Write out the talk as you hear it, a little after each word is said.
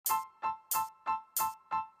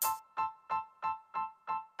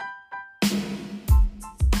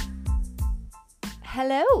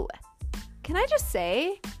Hello! Can I just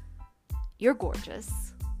say, you're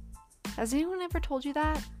gorgeous. Has anyone ever told you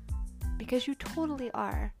that? Because you totally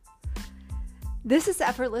are. This is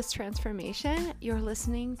Effortless Transformation. You're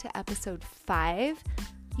listening to episode 5.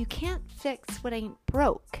 You can't fix what ain't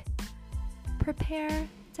broke. Prepare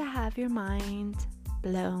to have your mind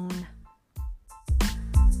blown.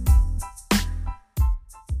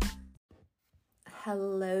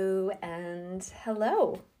 Hello and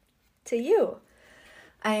hello to you.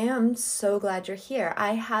 I am so glad you're here.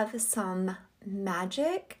 I have some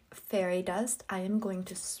magic fairy dust I am going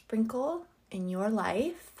to sprinkle in your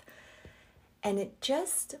life, and it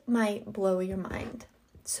just might blow your mind.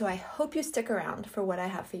 So I hope you stick around for what I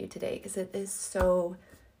have for you today, because it is so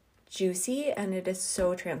juicy and it is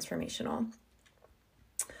so transformational.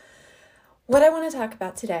 What I want to talk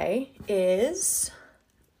about today is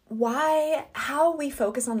how we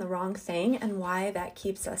focus on the wrong thing and why that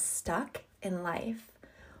keeps us stuck in life.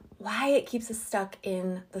 Why it keeps us stuck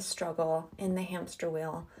in the struggle, in the hamster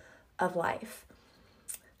wheel of life.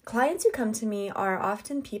 Clients who come to me are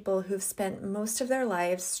often people who've spent most of their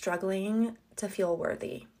lives struggling to feel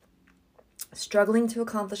worthy, struggling to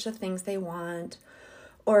accomplish the things they want,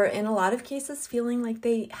 or in a lot of cases feeling like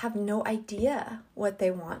they have no idea what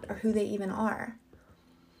they want or who they even are.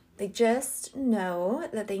 They just know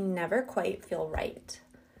that they never quite feel right.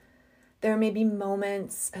 There may be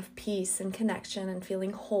moments of peace and connection and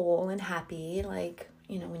feeling whole and happy, like,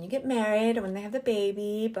 when you get married or when they have the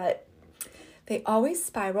baby, but they always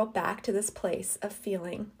spiral back to this place of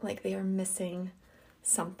feeling like they are missing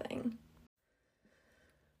something.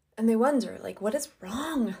 And they wonder, what is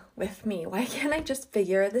wrong with me? Why can't I just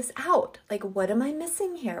figure this out? What am I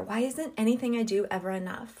missing here? Why isn't anything I do ever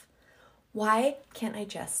enough? Why can't I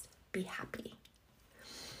just be happy?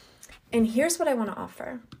 And here's what I want to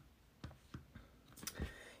offer.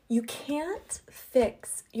 You can't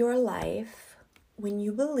fix your life when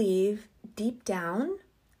you believe deep down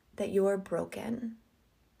that you are broken.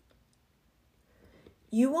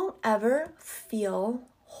 You won't ever feel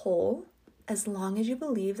whole as long as you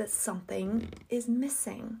believe that something is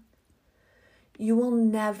missing. You will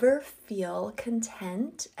never feel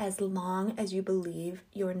content as long as you believe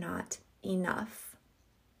you're not enough.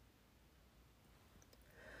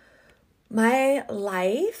 My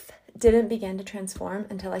life didn't begin to transform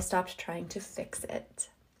until I stopped trying to fix it.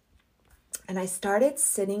 And I started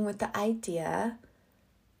sitting with the idea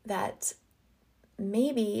that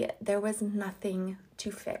maybe there was nothing to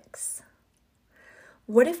fix.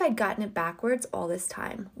 What if I'd gotten it backwards all this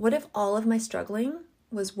time? What if all of my struggling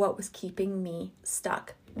was what was keeping me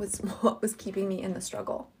stuck, was what was keeping me in the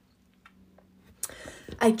struggle?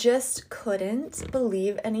 I just couldn't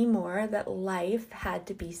believe anymore that life had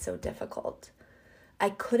to be so difficult. I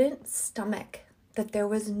couldn't stomach that there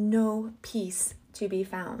was no peace to be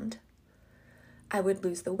found. I would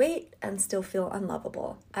lose the weight and still feel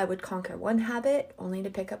unlovable. I would conquer one habit only to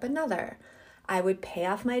pick up another. I would pay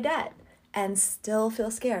off my debt and still feel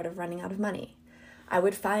scared of running out of money. I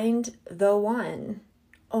would find the one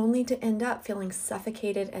only to end up feeling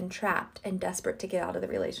suffocated and trapped and desperate to get out of the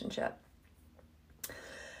relationship.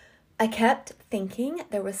 I kept thinking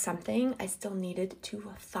there was something I still needed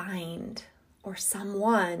to find, or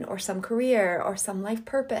someone, or some career, or some life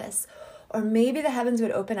purpose, or maybe the heavens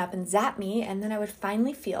would open up and zap me, and then I would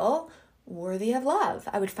finally feel worthy of love.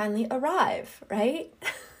 I would finally arrive, right?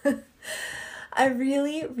 I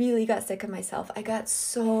really, really got sick of myself. I got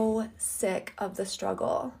so sick of the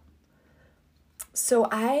struggle. So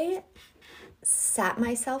I sat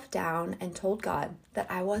myself down and told God that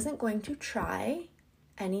I wasn't going to try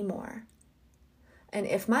anymore. And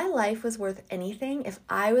if my life was worth anything, if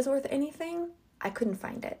I was worth anything, I couldn't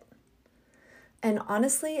find it. And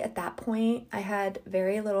honestly, at that point, I had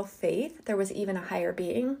very little faith there was even a higher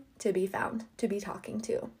being to be found, to be talking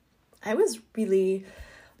to. I was really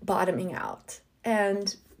bottoming out.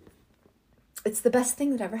 And it's the best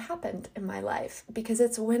thing that ever happened in my life, because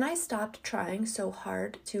it's when I stopped trying so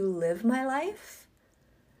hard to live my life,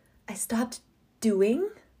 I stopped doing,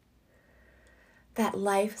 that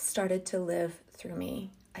life started to live through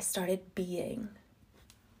me. I started being.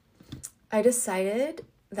 I decided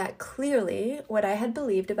that clearly what I had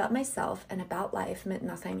believed about myself and about life meant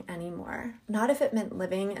nothing anymore. Not if it meant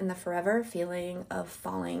living in the forever feeling of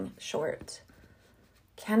falling short.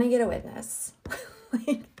 Can I get a witness?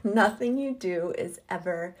 Nothing you do is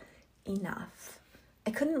ever enough.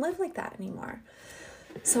 I couldn't live like that anymore.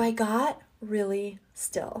 So I got really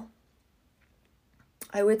still.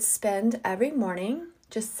 I would spend every morning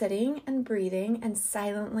just sitting and breathing and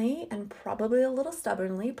silently and probably a little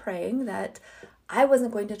stubbornly praying that I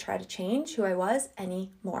wasn't going to try to change who I was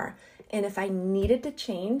anymore. And if I needed to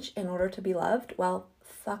change in order to be loved, well,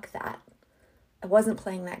 fuck that. I wasn't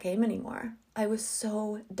playing that game anymore. I was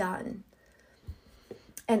so done.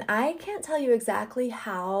 And I can't tell you exactly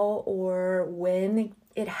how or when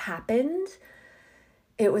it happened.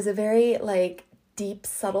 It was a very deep,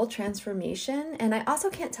 subtle transformation. And I also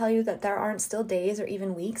can't tell you that there aren't still days or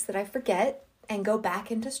even weeks that I forget and go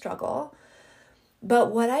back into struggle.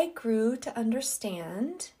 But what I grew to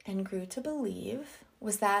understand and grew to believe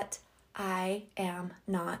was that I am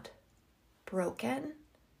not broken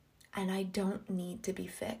and I don't need to be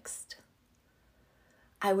fixed.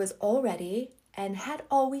 I was already and had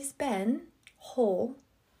always been whole,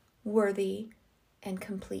 worthy, and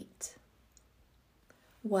complete.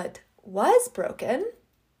 What was broken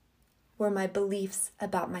were my beliefs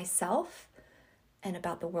about myself and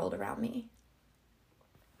about the world around me.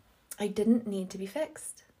 I didn't need to be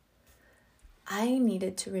fixed. I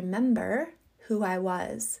needed to remember who I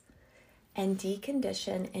was and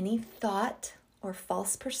decondition any thought or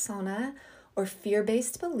false persona or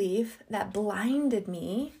fear-based belief that blinded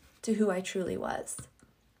me to who I truly was.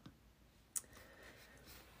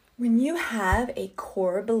 When you have a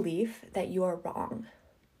core belief that you are wrong,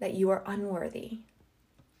 that you are unworthy,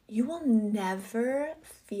 you will never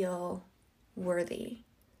feel worthy.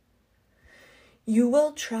 You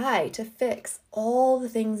will try to fix all the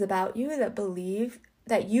things about you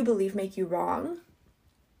that you believe make you wrong.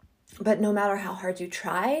 But no matter how hard you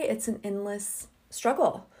try, it's an endless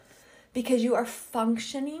struggle because you are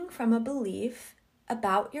functioning from a belief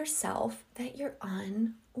about yourself that you're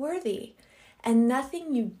unworthy. And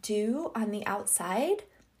nothing you do on the outside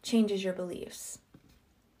changes your beliefs.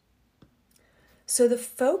 So the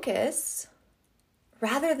focus,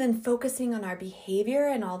 rather than focusing on our behavior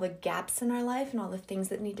and all the gaps in our life and all the things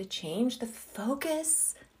that need to change, the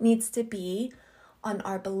focus needs to be on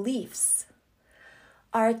our beliefs.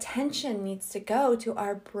 Our attention needs to go to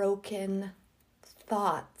our broken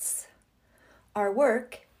thoughts. Our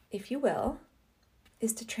work, if you will,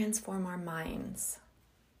 is to transform our minds.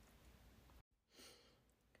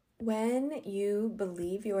 When you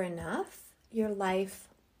believe you're enough, your life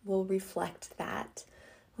will reflect that.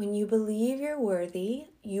 When you believe you're worthy,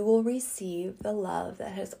 you will receive the love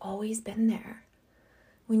that has always been there.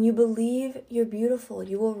 When you believe you're beautiful,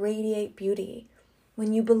 you will radiate beauty.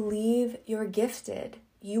 When you believe you're gifted,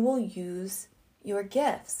 you will use your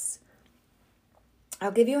gifts.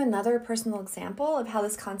 I'll give you another personal example of how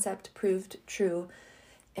this concept proved true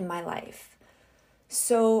in my life.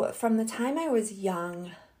 So from the time I was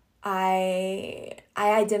young, I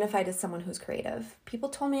identified as someone who's creative. People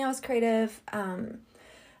told me I was creative.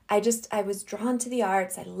 I was drawn to the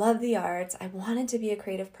arts. I love the arts. I wanted to be a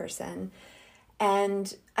creative person.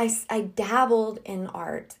 And I dabbled in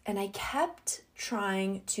art and I kept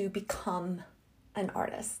trying to become an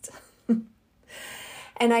artist.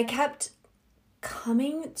 And I kept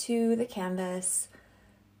coming to the canvas,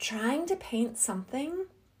 trying to paint something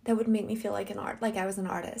that would make me feel like I was an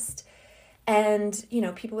artist. And,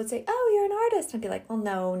 people would say, "Oh, you're an artist." I'd be like, "Well,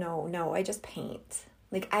 no, I just paint."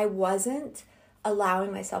 I wasn't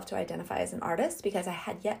allowing myself to identify as an artist because I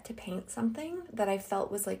had yet to paint something that I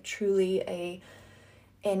felt was truly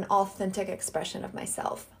an authentic expression of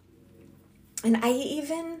myself. And I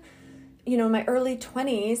even, in my early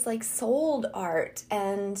 20s, sold art.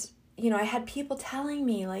 And, I had people telling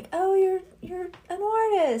me "Oh, you're an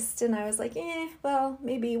artist." And I was like, well,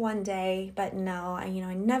 maybe one day, but no, I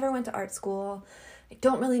never went to art school. I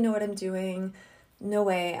don't really know what I'm doing. No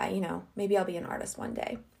way. Maybe I'll be an artist one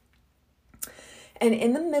day. And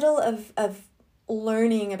in the middle of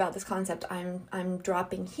learning about this concept I'm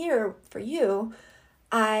dropping here for you,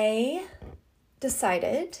 I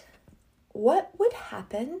decided what would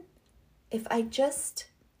happen if I just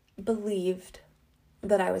believed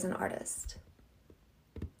that I was an artist.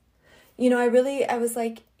 I was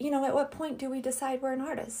like, at what point do we decide we're an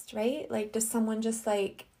artist, right? Does someone just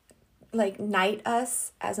knight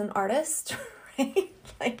us as an artist,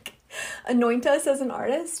 right? Anoint us as an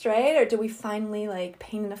artist, right? Or do we finally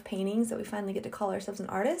paint enough paintings that we finally get to call ourselves an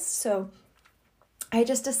artist? So I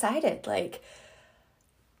just decided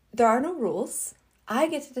there are no rules. I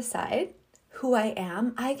get to decide who I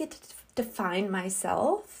am. I get to define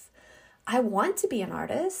myself. I want to be an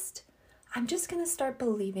artist. I'm just going to start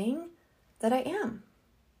believing that I am.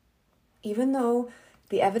 Even though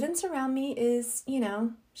the evidence around me is,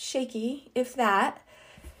 shaky, if that,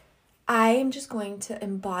 I am just going to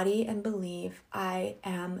embody and believe I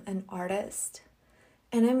am an artist.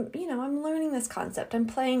 And I'm learning this concept. I'm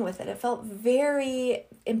playing with it. It felt very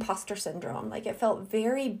imposter syndrome. It felt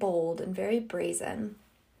very bold and very brazen.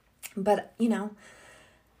 But,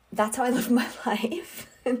 that's how I live my life.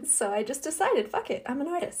 And so I just decided, fuck it, I'm an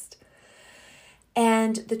artist.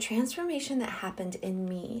 And the transformation that happened in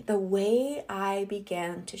me, the way I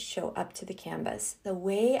began to show up to the canvas, the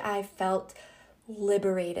way I felt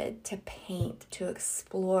liberated to paint, to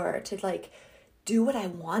explore, to do what I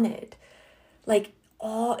wanted, it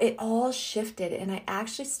all shifted. And I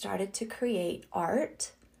actually started to create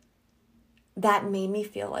art that made me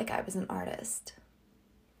feel like I was an artist.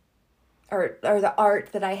 Or the art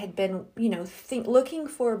that I had been, looking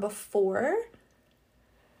for before.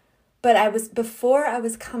 But I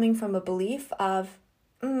was coming from a belief of,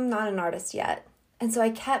 not an artist yet. And so I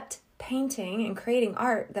kept painting and creating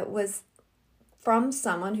art that was from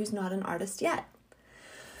someone who's not an artist yet.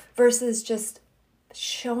 Versus just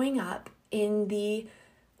showing up in the,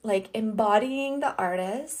 embodying the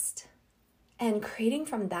artist and creating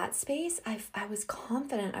from that space. I was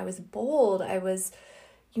confident, I was bold, I was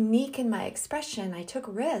unique in my expression. I took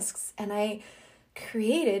risks and I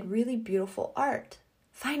created really beautiful art.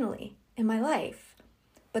 Finally, in my life.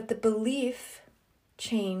 But the belief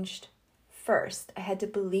changed first. I had to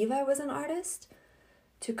believe I was an artist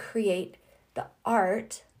to create the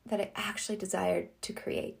art that I actually desired to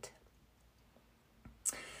create.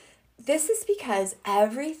 This is because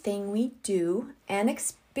everything we do and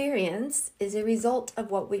experience is a result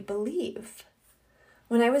of what we believe.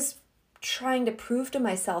 When I was trying to prove to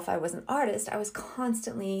myself I was an artist, I was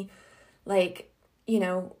constantly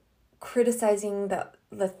criticizing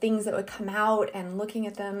the things that would come out and looking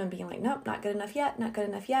at them and being like, nope, not good enough yet, not good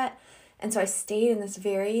enough yet. And so I stayed in this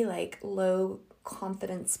very low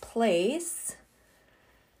confidence place,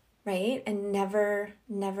 right? And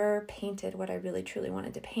never painted what I really truly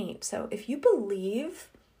wanted to paint. So if you believe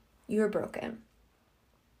you're broken,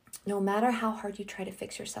 no matter how hard you try to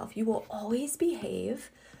fix yourself, you will always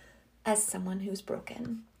behave as someone who's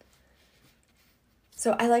broken.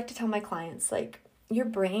 So I like to tell my clients, your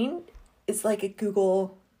brain is like a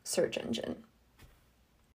Google search engine.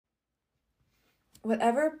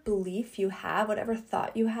 Whatever belief you have, whatever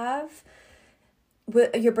thought you have,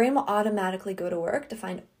 your brain will automatically go to work to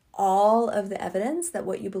find all of the evidence that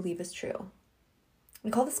what you believe is true.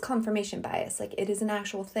 We call this confirmation bias. It is an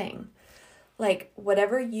actual thing.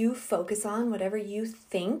 Whatever you focus on, whatever you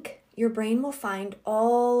think, your brain will find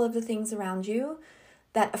all of the things around you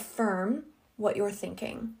that affirm what you're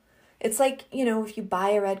thinking. It's if you buy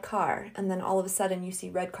a red car and then all of a sudden you see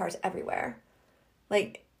red cars everywhere.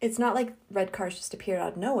 It's not like red cars just appeared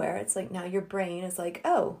out of nowhere. It's now your brain is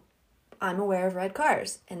oh, I'm aware of red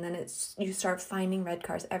cars. And then you start finding red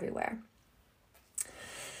cars everywhere.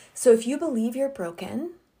 So if you believe you're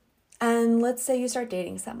broken, and let's say you start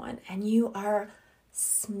dating someone and you are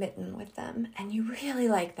smitten with them and you really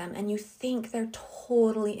like them and you think they're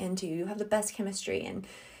totally into you, you have the best chemistry and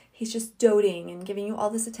he's just doting and giving you all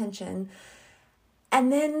this attention.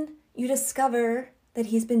 And then you discover that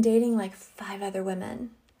he's been dating 5 other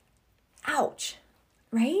women. Ouch,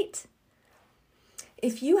 right?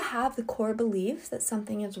 If you have the core belief that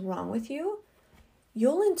something is wrong with you,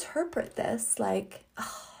 you'll interpret this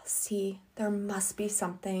see, there must be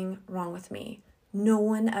something wrong with me. No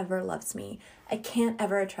one ever loves me. I can't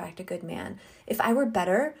ever attract a good man. If I were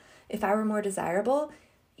better, if I were more desirable,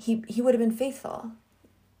 he would have been faithful.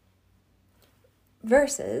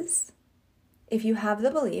 Versus, if you have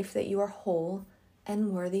the belief that you are whole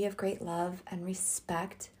and worthy of great love and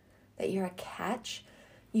respect, that you're a catch,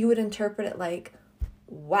 you would interpret it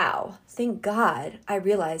wow, thank God I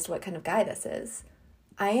realized what kind of guy this is.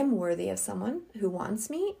 I am worthy of someone who wants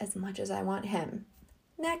me as much as I want him.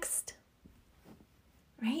 Next.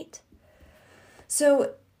 Right?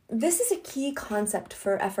 So this is a key concept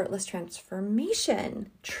for effortless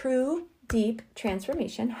transformation. True, deep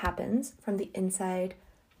transformation happens from the inside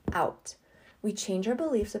out. We change our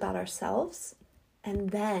beliefs about ourselves,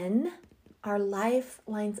 and then our life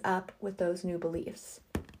lines up with those new beliefs.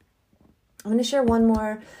 I'm going to share one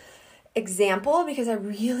more example because I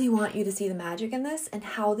really want you to see the magic in this and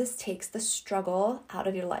how this takes the struggle out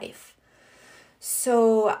of your life.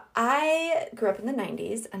 So I grew up in the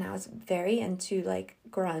 90s and I was very into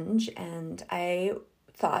grunge, and I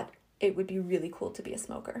thought it would be really cool to be a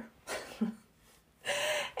smoker.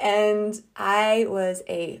 And I was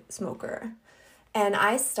a smoker. And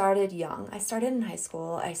I started young. I started in high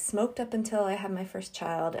school. I smoked up until I had my first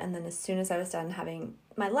child. And then as soon as I was done having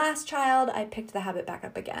my last child, I picked the habit back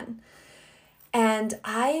up again. And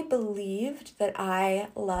I believed that I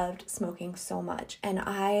loved smoking so much. And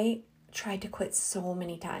I tried to quit so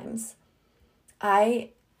many times. I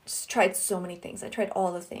just tried so many things. I tried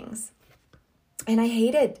all the things. And I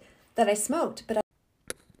hated that I smoked, but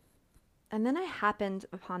And then I happened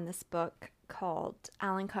upon this book called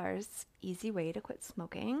Alan Carr's Easy Way to Quit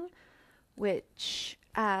Smoking, which,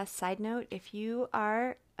 side note, if you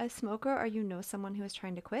are a smoker or you know someone who is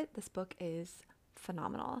trying to quit, this book is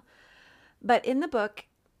phenomenal. But in the book,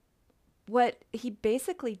 what he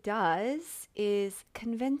basically does is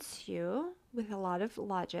convince you with a lot of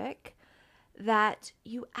logic that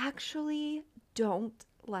you actually don't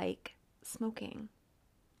like smoking.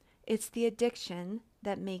 It's the addiction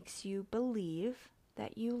that makes you believe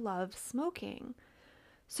that you love smoking.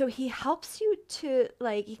 So he helps you to,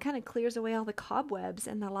 he kind of clears away all the cobwebs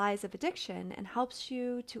and the lies of addiction and helps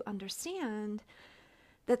you to understand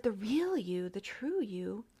that the real you, the true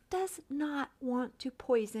you, does not want to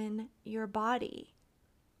poison your body.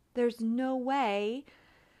 There's no way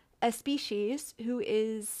a species who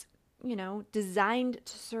is, designed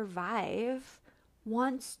to survive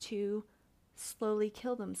wants to slowly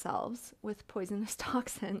kill themselves with poisonous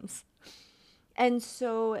toxins. And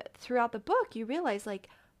so throughout the book, you realize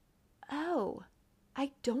oh,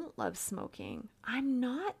 I don't love smoking. I'm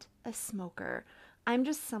not a smoker. I'm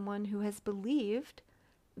just someone who has believed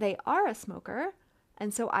they are a smoker,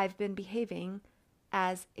 and so I've been behaving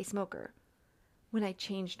as a smoker. When I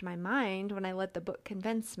changed my mind, when I let the book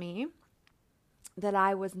convince me that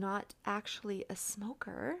I was not actually a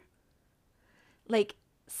smoker,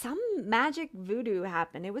 some magic voodoo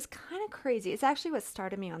happened. It was kind of crazy. It's actually what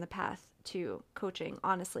started me on the path to coaching,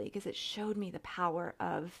 honestly, because it showed me the power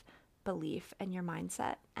of belief and your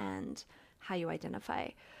mindset and how you identify.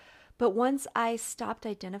 But once I stopped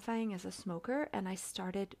identifying as a smoker and I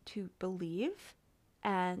started to believe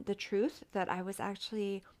and the truth that I was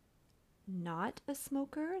actually not a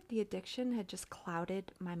smoker, the addiction had just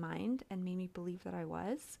clouded my mind and made me believe that I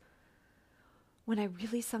was. When I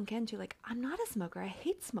really sunk into I'm not a smoker, I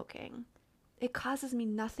hate smoking. It causes me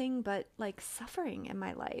nothing but suffering in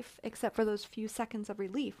my life, except for those few seconds of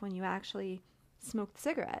relief when you actually smoke the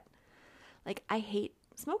cigarette. I hate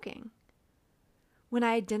smoking. When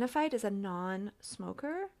I identified as a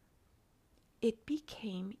non-smoker, it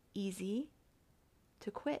became easy to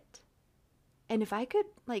quit. And if I could,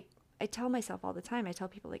 I tell myself all the time, I tell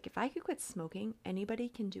people, if I could quit smoking, anybody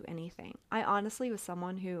can do anything. I honestly was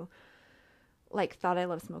someone who, thought I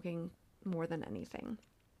loved smoking more than anything.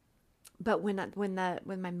 But when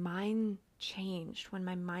my mind changed, when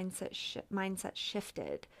my mindset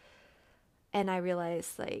shifted, and I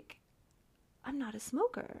realized, I'm not a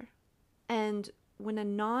smoker. And when a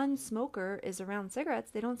non-smoker is around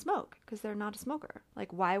cigarettes, they don't smoke because they're not a smoker.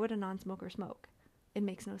 Why would a non-smoker smoke? It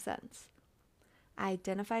makes no sense. I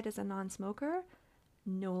identified as a non-smoker,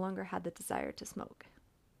 no longer had the desire to smoke.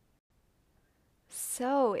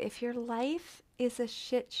 So if your life is a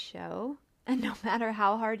shit show, and no matter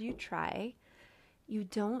how hard you try, you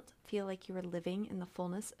don't feel like you are living in the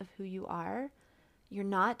fullness of who you are, you're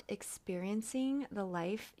not experiencing the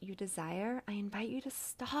life you desire, I invite you to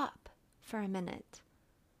stop for a minute.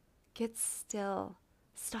 Get still.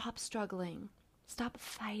 Stop struggling. Stop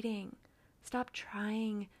fighting. Stop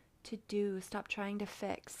trying to do. Stop trying to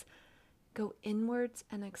fix. Go inwards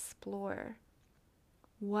and explore.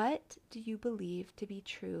 What do you believe to be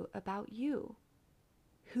true about you?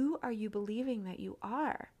 Who are you believing that you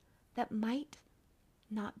are that might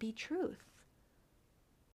not be truth?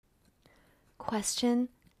 Question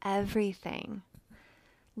everything.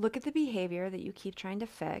 Look at the behavior that you keep trying to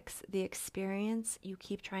fix, the experience you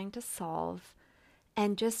keep trying to solve,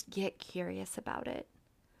 and just get curious about it.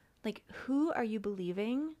 Who are you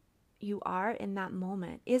believing you are in that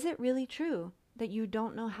moment? Is it really true that you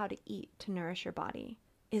don't know how to eat to nourish your body?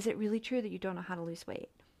 Is it really true that you don't know how to lose weight?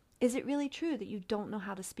 Is it really true that you don't know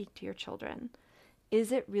how to speak to your children?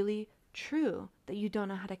 Is it really true that you don't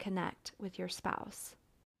know how to connect with your spouse?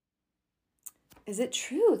 Is it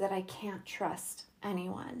true that I can't trust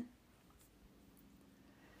anyone?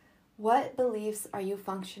 What beliefs are you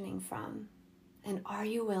functioning from? And are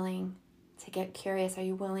you willing to get curious? Are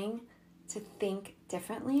you willing to think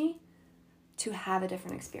differently, to have a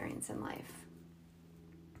different experience in life?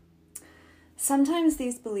 Sometimes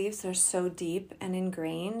these beliefs are so deep and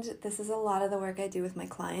ingrained. This is a lot of the work I do with my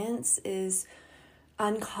clients, is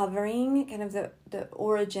uncovering kind of the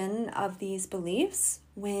origin of these beliefs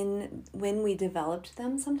when we developed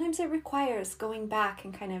them. Sometimes it requires going back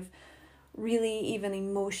and kind of really even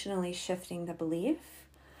emotionally shifting the belief.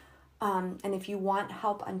 And if you want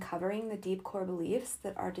help uncovering the deep core beliefs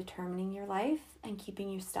that are determining your life and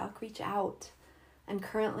keeping you stuck, reach out. I'm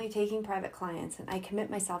currently taking private clients, and I commit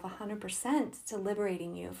myself 100% to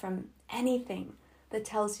liberating you from anything that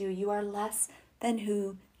tells you you are less than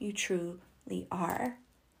who you truly are.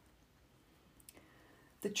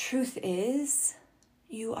 The truth is,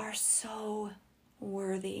 You are so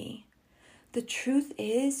worthy. The truth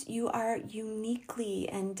is, you are uniquely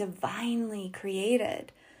and divinely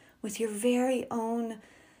created with your very own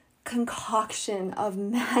concoction of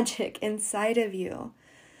magic inside of you.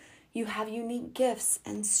 You have unique gifts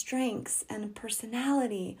and strengths and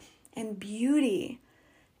personality and beauty.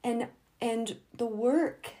 And the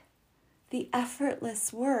work, the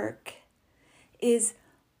effortless work, is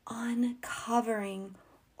uncovering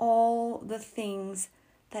all the things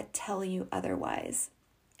that tell you otherwise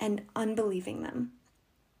and unbelieving them.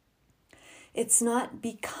 It's not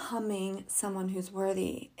becoming someone who's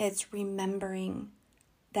worthy. It's remembering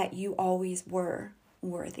that you always were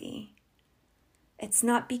worthy. It's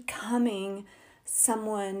not becoming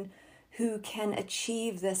someone who can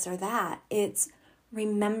achieve this or that. It's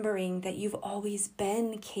remembering that you've always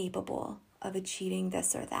been capable of achieving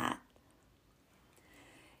this or that.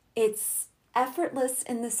 It's effortless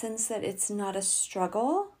in the sense that it's not a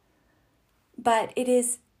struggle, but it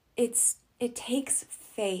takes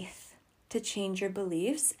faith to change your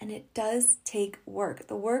beliefs, and it does take work.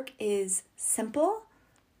 The work is simple,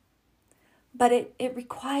 but it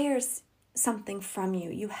requires something from you.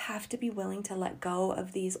 You have to be willing to let go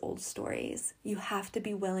of these old stories. You have to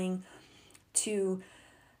be willing to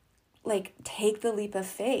take the leap of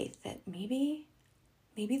faith that maybe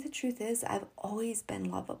the truth is I've always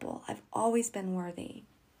been lovable. I've always been worthy.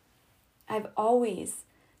 I've always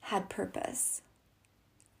had purpose.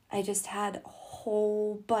 I just had a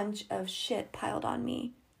whole bunch of shit piled on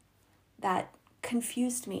me that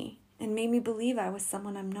confused me and made me believe I was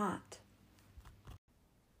someone I'm not.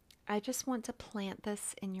 I just want to plant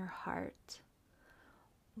this in your heart.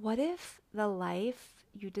 What if the life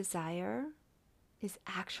you desire is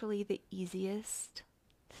actually the easiest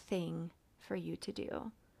thing for you to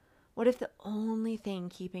do? What if the only thing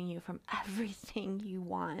keeping you from everything you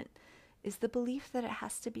want is the belief that it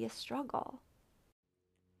has to be a struggle?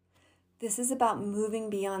 This is about moving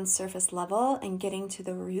beyond surface level and getting to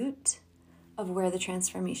the root of where the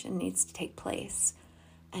transformation needs to take place.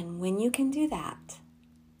 And when you can do that,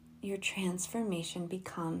 your transformation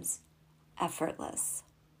becomes effortless.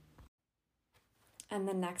 And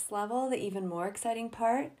the next level, the even more exciting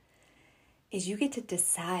part, is you get to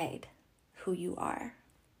decide who you are.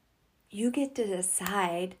 You get to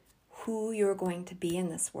decide who you're going to be in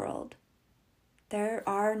this world. There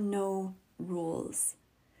are no rules.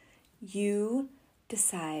 You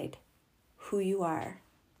decide who you are.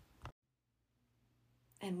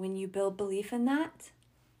 And when you build belief in that,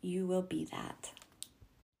 you will be that.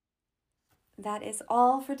 That is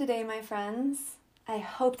all for today, my friends. I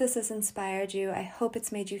hope this has inspired you. I hope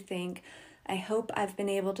it's made you think. I hope I've been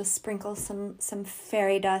able to sprinkle some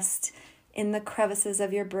fairy dust in the crevices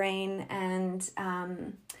of your brain. And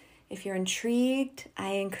if you're intrigued,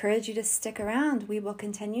 I encourage you to stick around. We will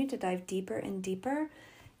continue to dive deeper and deeper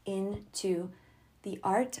into the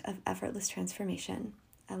art of effortless transformation.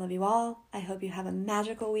 I love you all. I hope you have a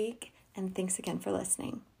magical week. And thanks again for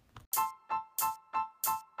listening.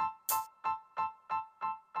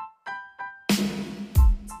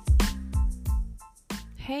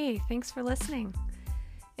 Hey, thanks for listening.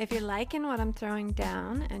 If you're liking what I'm throwing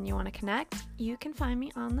down and you want to connect, you can find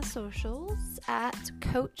me on the socials at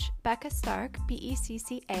Coach Becca Stark,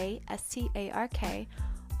 BECCASTARK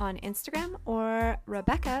on Instagram, or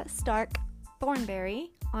Rebecca Stark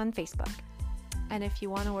Thornberry on Facebook. And if you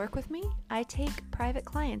want to work with me, I take private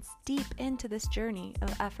clients deep into this journey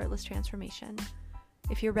of effortless transformation.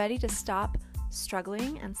 If you're ready to stop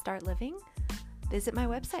struggling and start living, visit my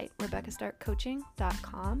website,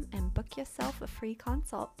 RebeccaStarkCoaching.com, and book yourself a free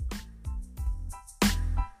consult.